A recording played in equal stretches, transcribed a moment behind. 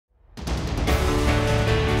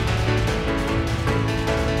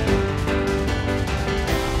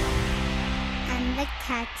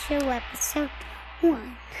to episode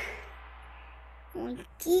 1.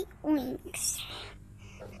 Oinky oinks.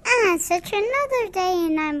 Such another day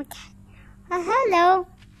and I'm a cat. Hello,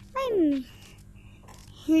 I'm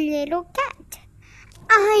a little cat.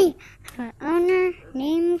 I have an owner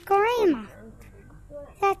named Grandma.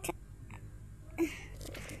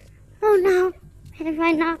 Oh no, if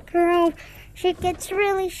I knock her over, she gets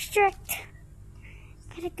really strict.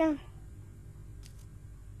 Gotta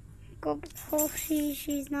go before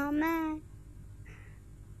she's not mad.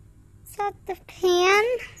 Is that the pan?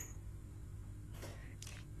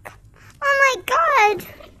 Oh my god!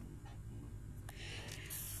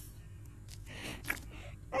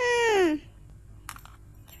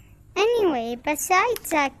 Anyway, besides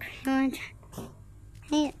that, I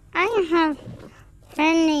have a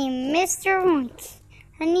friend named Mr. Wonky,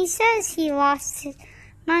 and he says he lost his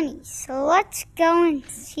money, so let's go and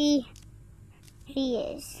see who he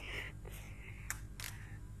is.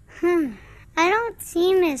 I don't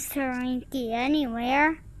see Mr. Wonky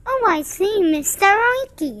anywhere. Oh, I see Mr.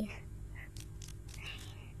 Wonky.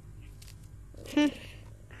 And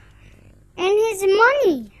his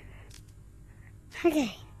money.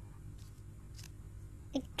 Okay.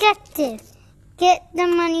 Objective. Get the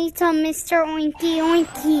money to Mr. Oinky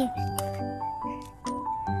Oinky.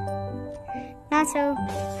 Not so.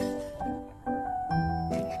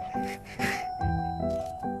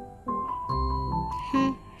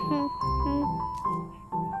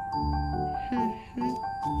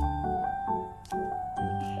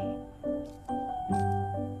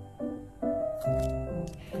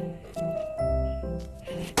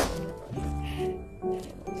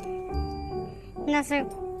 Not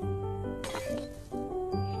so.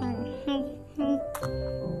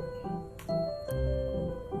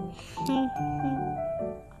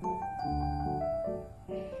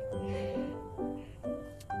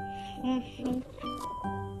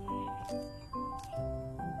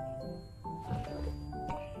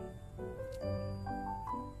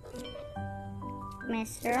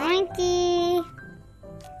 Mr. Oinky,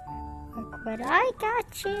 look what I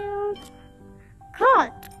got you.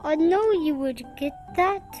 God, I know you would get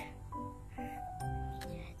that.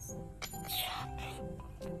 Yes.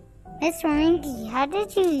 Mr. Oinky, how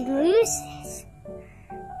did you lose this?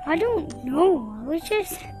 I don't know. I was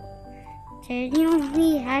just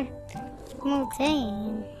genuinely had no day.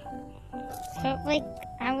 Felt like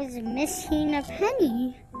I was missing a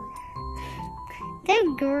penny.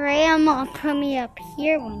 Then Grandma put me up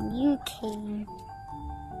here when you came.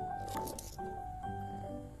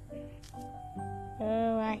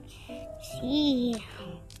 Oh, I see.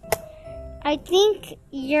 I think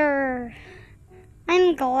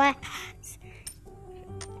I'm glass.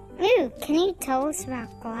 Ooh, can you tell us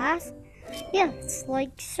about glass? Yeah, it's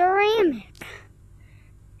like ceramic.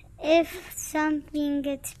 If something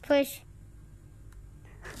gets pushed,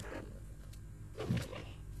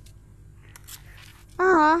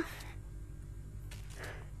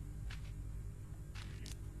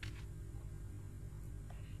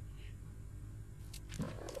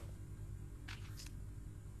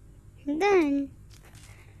 then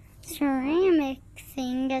ceramic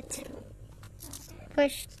thing gets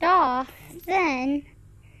pushed off, then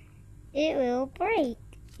it will break.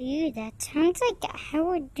 Ooh, that sounds like I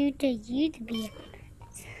would do to you to be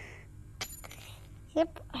honest.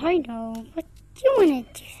 Yep, I know, but you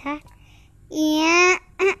want to do that. Yeah,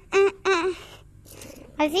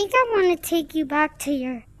 I think I want to take you back to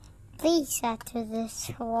your place after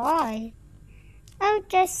this. Why? Oh,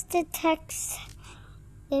 just a text.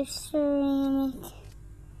 If ceramic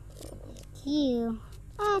you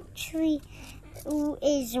actually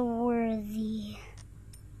is worthy.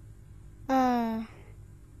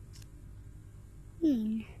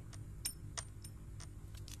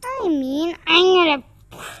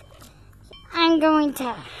 I'm going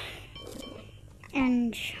to,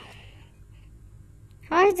 and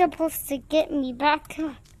how are you supposed to get me back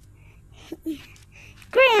up?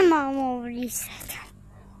 Grandma already said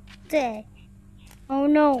that. Oh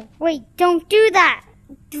no, wait, don't do that.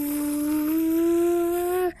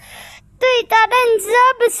 That ends the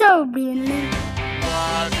episode.